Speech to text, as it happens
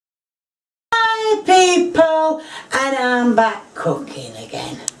And I'm back cooking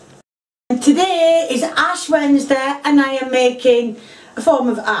again. And today is Ash Wednesday and I am making a form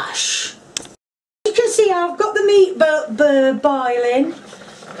of ash. You can see I've got the meat boiling.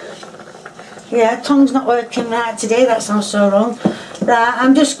 Yeah, tongue's not working right today, that sounds so wrong. Right,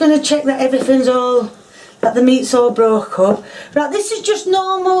 I'm just going to check that everything's all, that the meat's all broke up. Right, this is just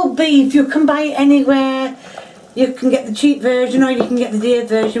normal beef, you can buy it anywhere. You can get the cheap version or you can get the dear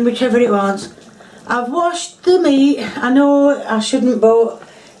version, whichever it wants. I've washed the meat. I know I shouldn't, but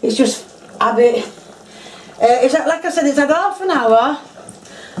it's just habit. It's like I said, it's had half an hour.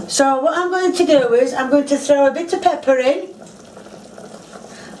 So what I'm going to do is I'm going to throw a bit of pepper in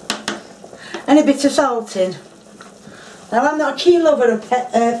and a bit of salt in. Now I'm not a keen lover of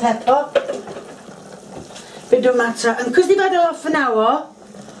pepper, but it don't matter. And because they've had half an hour,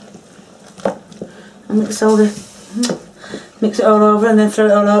 I mix it all over and then throw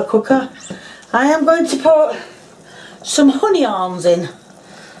it all out the cooker. I am going to put some honey arms in.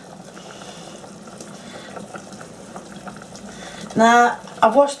 Now,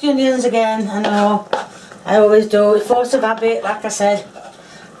 I've washed the onions again, I know, I always do, it's force of habit, like I said.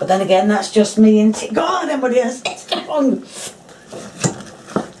 But then again, that's just me, and go on everybody else, strong.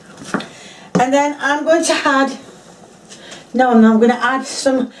 And then I'm going to add, I'm going to add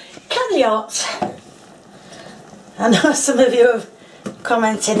some carrots. I know some of you have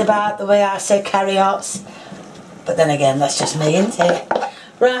commented about the way I say carrots, but then again, that's just me, isn't it?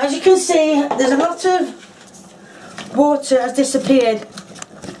 Right, as you can see, there's a lot of water has disappeared.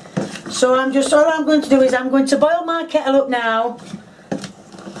 So all I'm going to do is I'm going to boil my kettle up now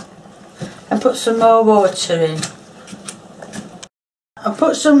and put some more water in. I've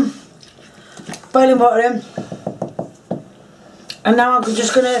put some boiling water in, and now I'm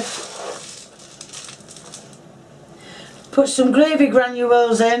just going to put some gravy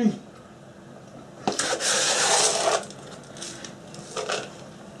granules in.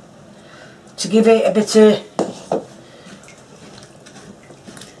 To give it a bit of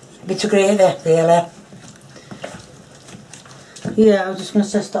gravy, really. Yeah, I was just going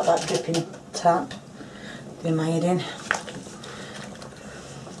to stop that dripping tap. Doing my head in.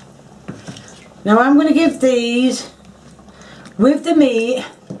 Now I'm going to give these, with the meat,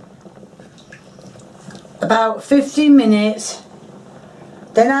 about 15 minutes.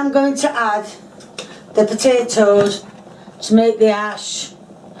 Then I'm going to add the potatoes to make the ash.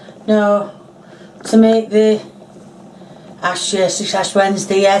 No, to make the ash, yes, it's Ash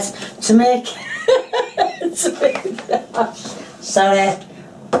Wednesday, yes. To make the ash. Sorry,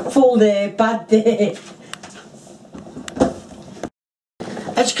 full day, bad day.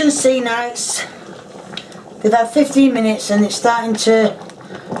 As you can see now, they've had 15 minutes and it's starting to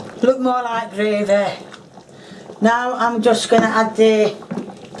look more like gravy. Now I'm just going to add the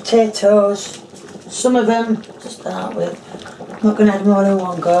potatoes, some of them to start with. I'm not going to add more in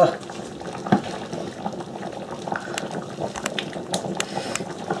one go.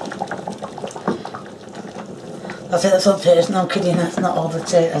 That's it, that's all potatoes. No, I'm kidding, that's not all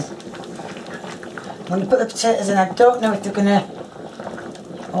potatoes. When you put the potatoes in, I don't know if they're going to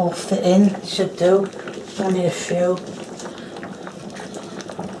all fit in. They should do. Only a few.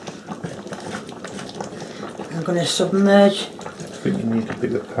 I'm going to submerge. I think you need a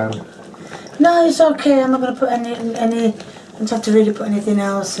bigger pan. No, it's okay. I'm not going to put any. I don't have to really put anything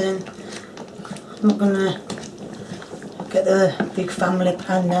else in. I'm not going to get the big family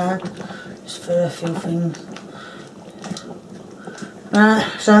pan now, just for a few things. Right,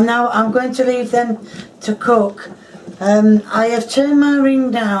 so now I'm going to leave them to cook. I have turned my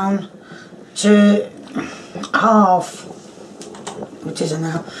ring down to half, which is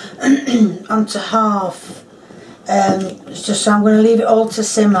now, onto half. It's just so I'm going to leave it all to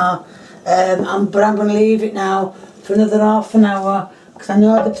simmer. But I'm going to leave it now for another half an hour because I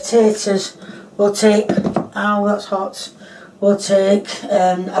know the potatoes will take, oh that's hot, will take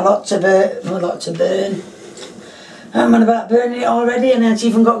a lot to burn. I'm on about burning it already and it's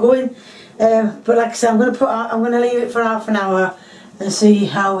even got going. But like I said, I'm going to leave it for half an hour and see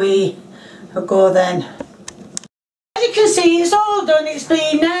how we go then. As you can see, it's all done. It's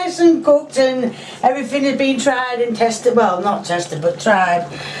been nice and cooked and everything has been tried and tested. Well, not tested, but tried.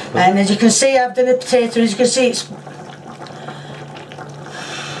 And as you can see, I've done the potato. As you can see,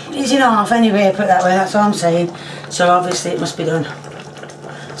 it's in half anyway, put it that way. That's what I'm saying. So obviously it must be done.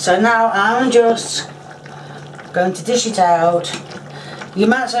 So now I'm just going to dish it out. You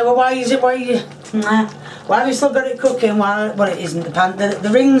might say, well, why have you still got it cooking? Well, it isn't. The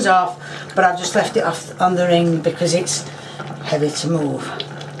ring's off, but I've just left it off on the ring because it's heavy to move.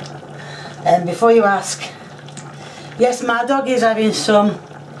 And before you ask, yes, my dog is having some,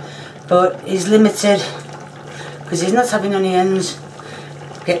 but he's limited because he's not having onions.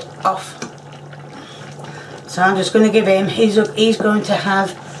 Get off. So I'm just going to give him, he's going to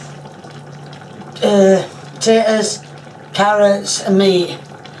have potatoes, carrots and meat.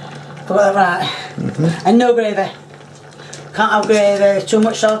 Got that right? And no gravy. Can't have gravy, too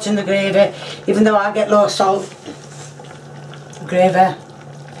much salt in the gravy, even though I get low salt gravy,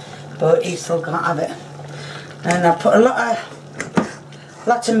 but he still can't have it. And I put a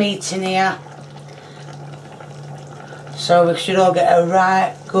lot of meat in here, so we should all get a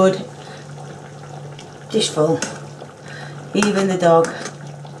right good dish full. Even the dog,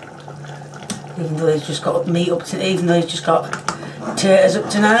 even though he's just got meat up to, even though he's just got potatoes up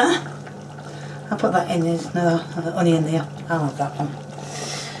to now. I'll put that in, there's no onion there. I'll have that one.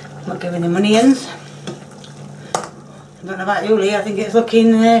 I'm not giving him onions. I don't know about you, Lee, I think it's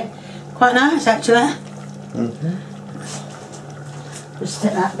looking quite nice actually. Just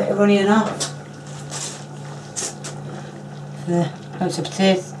take that bit of onion off. Loads of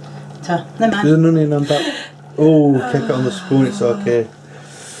potatoes. So, never mind. There's an onion on that. Oh, take it on the spoon, it's okay.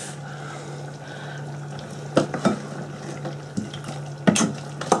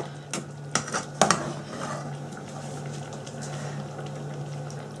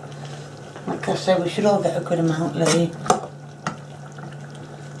 Like I said, we should all get a good amount, Lee.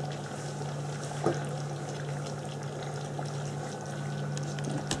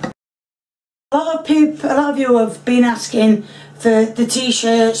 A lot of you have been asking for the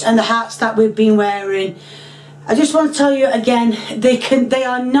t-shirts and the hats that we've been wearing. I just want to tell you again, they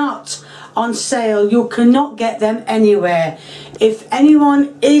are not on sale. You cannot get them anywhere. If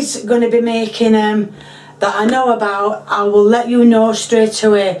anyone is going to be making them that I know about, I will let you know straight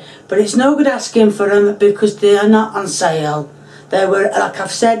away. But it's no good asking for them because they are not on sale. They were, like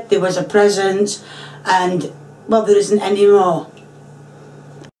I've said, there was a present, and well, there isn't any more.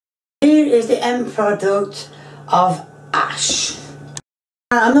 Here is the end product of Ash.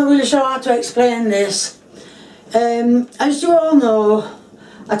 I'm not really sure how to explain this. As you all know,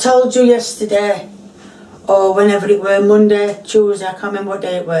 I told you yesterday, or whenever it were, Monday, Tuesday, I can't remember what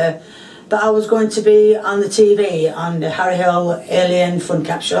day it were, that I was going to be on the TV on the Harry Hill Alien Fun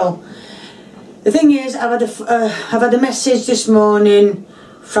Capsule. The thing is, I've had a message this morning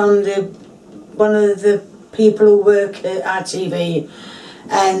from one of the people who work at RTV,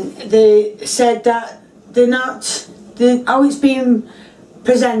 and they said that how it's being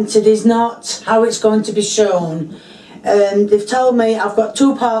presented is not how it's going to be shown. They've told me I've got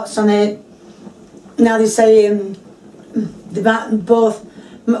 2 parts on it. Now they're saying both,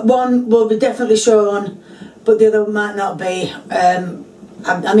 one will be definitely shown, but the other might not be.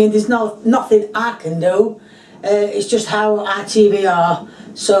 I mean, there's nothing I can do. It's just how RTV are.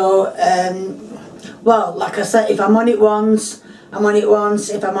 So, well, like I said, if I'm on it once, I'm on it once.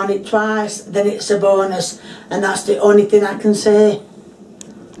 If I'm on it twice, then it's a bonus, and that's the only thing I can say.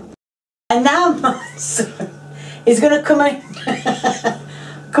 And now my son is going to come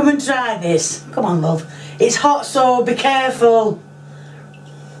and try this. Come on, love. It's hot, so be careful.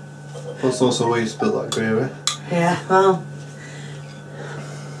 That's also where you spilt that gravy. Yeah, well.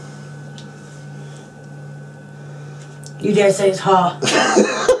 You dare say it's hot.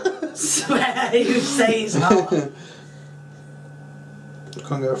 Swear you say it's hot. I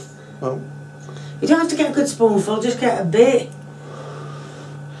can't get well. You don't have to get a good spoonful, just get a bit.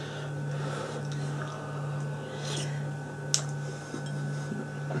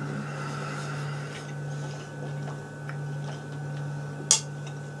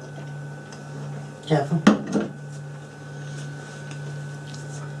 Careful.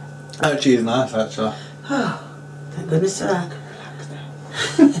 Actually, it's nice, actually. Oh, thank goodness for that.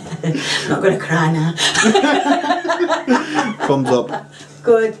 I'm not going to cry now. Thumbs up.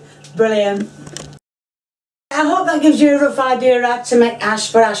 Good, brilliant. I hope that gives you a rough idea how to make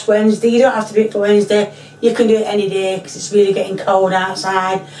Ash for Ash Wednesday. You don't have to do it for Wednesday. You can do it any day because it's really getting cold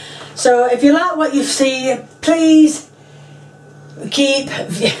outside. So if you like what you see, please keep,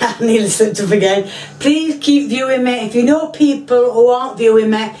 I nearly slipped up again. Please keep viewing me. If you know people who aren't viewing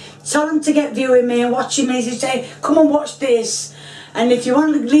me, tell them to get viewing me and watching me. Say, come and watch this. And if you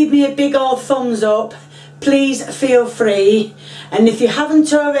want to leave me a big old thumbs up, please feel free. And if you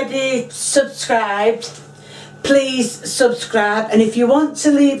haven't already subscribed, please subscribe. And if you want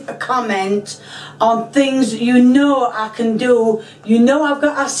to leave a comment on things you know I can do, you know I've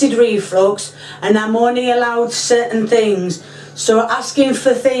got acid reflux and I'm only allowed certain things. So asking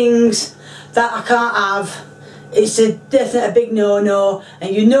for things that I can't have, it's definitely a big no-no.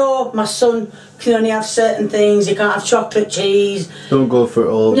 And you know my son can only have certain things. You can't have chocolate cheese. Don't go for it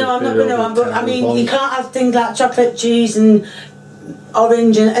all. No, I'm not going to. But I mean, you can't have things like chocolate cheese and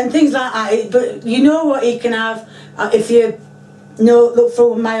orange and things like that. But you know what he can have if you look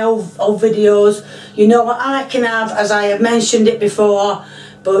through my old videos. You know what I can have, as I have mentioned it before.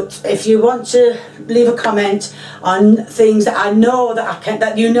 But if you want to leave a comment on things that I know that I can,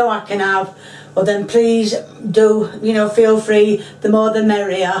 that you know I can have, well then please do, you know, feel free. The more the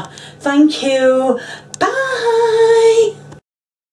merrier. Thank you. Bye.